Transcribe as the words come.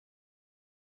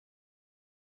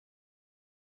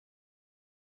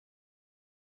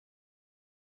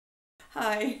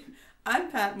Hi,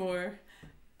 I'm Pat Moore,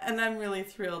 and I'm really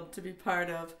thrilled to be part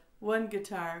of One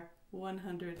Guitar,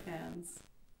 100 Hands.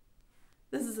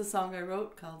 This is a song I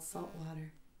wrote called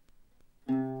Saltwater.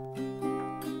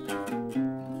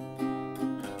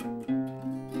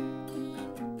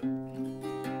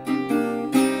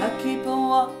 I keep a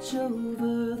watch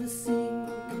over the sea,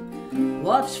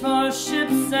 watch for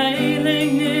ships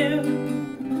sailing near.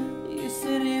 You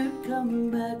said you'd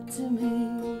come back to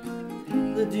me.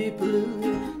 The deep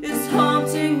blue is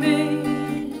haunting me.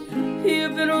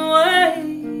 You've been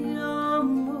away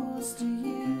almost a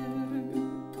year.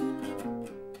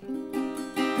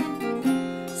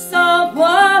 Salt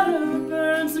water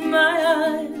burns in my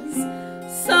eyes,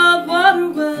 salt water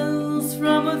wells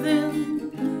from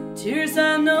within. Tears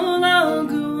I no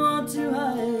longer want to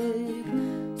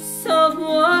hide. Salt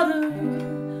water,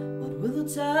 what will the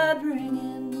tide bring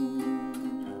in?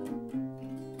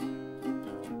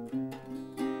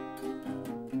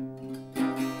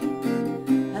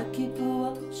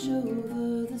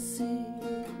 Over the sea,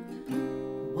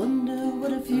 wonder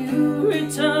what if you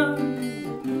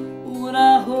return, would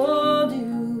I hold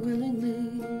you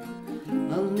willingly,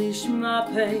 unleash my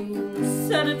pain,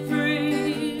 set it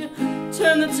free,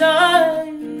 turn the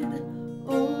tide,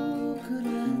 oh could I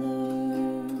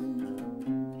learn?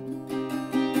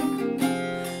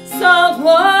 Salt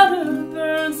water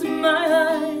burns in my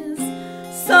eyes,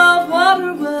 salt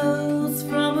water wells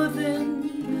from within.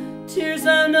 Tears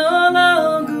I no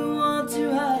longer want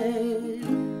to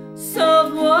hide.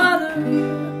 Salt water,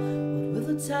 what will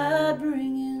the tide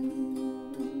bring in?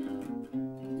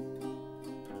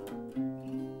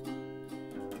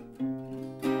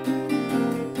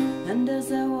 And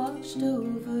as I watched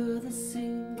over the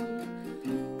sea,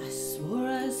 I swore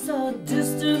I saw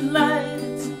distant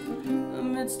lights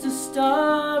amidst a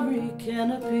starry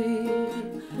canopy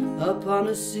upon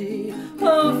a sea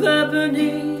of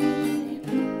ebony.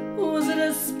 Was it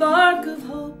a spark of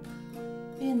hope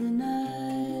in the night?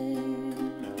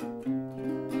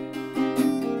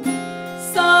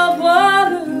 Salt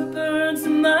water burns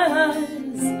in my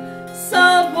eyes,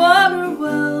 salt water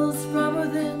wells from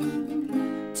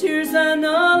within. Tears I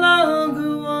no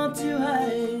longer want to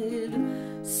hide.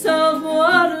 Salt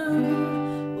water,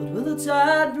 what will the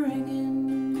tide bring in?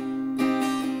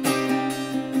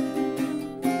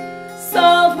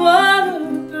 Salt water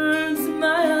burns in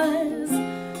my eyes,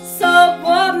 salt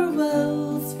water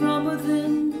wells from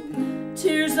within.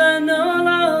 Tears I no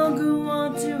longer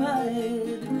want to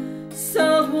hide.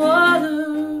 Salt water,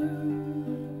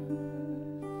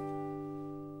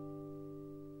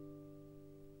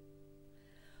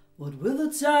 what will the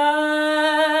tide